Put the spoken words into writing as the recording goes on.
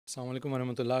Assalamu alaikum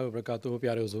warahmatullahi wabarakatuh,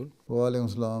 pyare Huzoor. Wa alaikum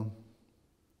salam.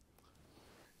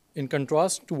 In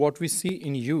contrast to what we see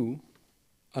in you,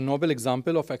 a noble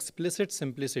example of explicit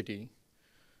simplicity,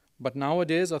 but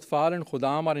nowadays Atfal and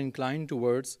Khuddam are inclined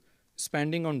towards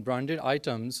spending on branded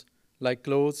items like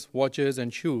clothes, watches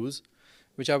and shoes,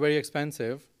 which are very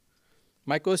expensive.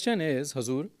 My question is,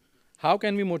 Huzoor, how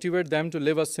can we motivate them to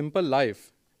live a simple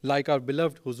life like our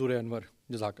beloved Huzoor Anwar?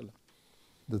 Jazakallah.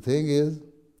 The thing is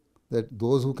that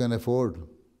those who can afford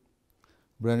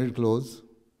branded clothes,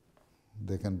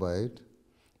 they can buy it,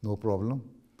 no problem.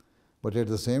 But at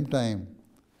the same time,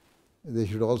 they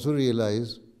should also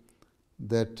realize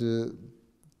that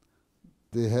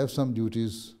they have some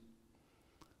duties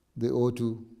they owe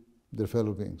to their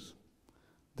fellow beings.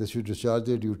 They should discharge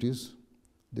their duties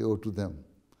they owe to them.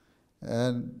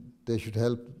 And they should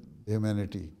help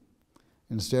humanity.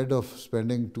 Instead of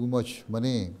spending too much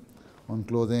money on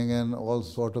clothing and all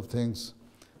sort of things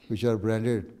which are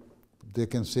branded, they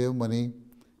can save money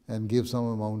and give some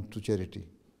amount to charity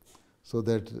so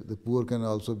that the poor can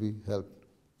also be helped.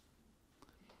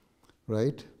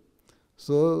 Right?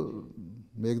 So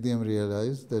make them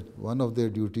realize that one of their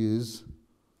duties is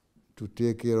to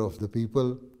take care of the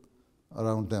people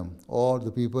around them or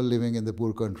the people living in the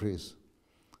poor countries.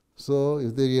 So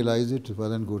if they realize it,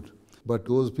 well and good. But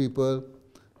those people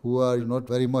who are not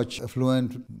very much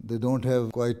affluent, they don't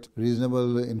have quite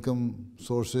reasonable income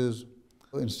sources,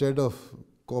 instead of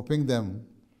copying them,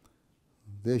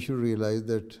 they should realize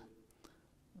that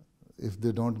if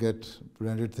they don't get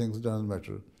branded things, it doesn't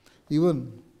matter.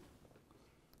 Even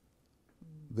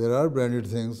there are branded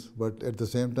things, but at the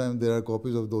same time there are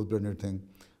copies of those branded things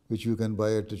which you can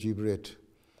buy at a cheap rate,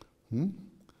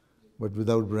 but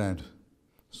without brand.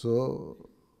 So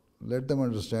let them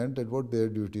understand that what their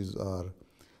duties are.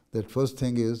 That first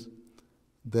thing is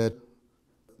that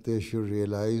they should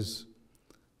realize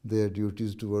their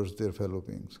duties towards their fellow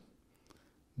beings.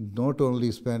 Not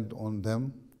only spend on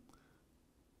them,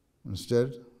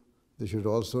 instead they should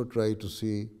also try to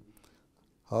see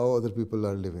how other people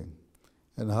are living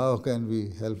and how can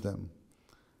we help them.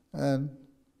 And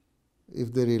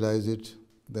if they realize it,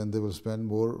 then they will spend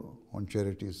more on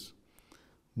charities,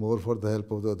 more for the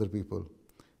help of the other people.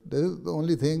 That is the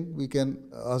only thing we can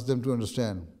ask them to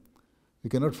understand. We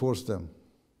cannot force them.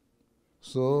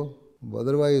 So,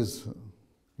 otherwise,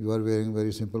 you are wearing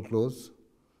very simple clothes.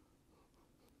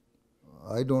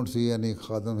 I don't see any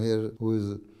Khaddam here who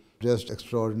is dressed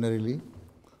extraordinarily.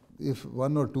 If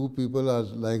one or two people are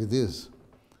like this,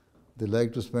 they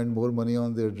like to spend more money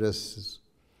on their dresses.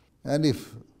 And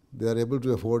if they are able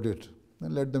to afford it,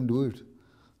 then let them do it.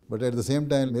 But at the same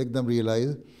time, make them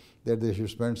realize that they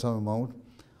should spend some amount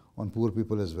on poor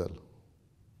people as well.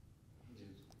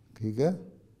 ठीक है?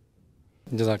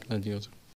 जज़ाकल्लाह जी।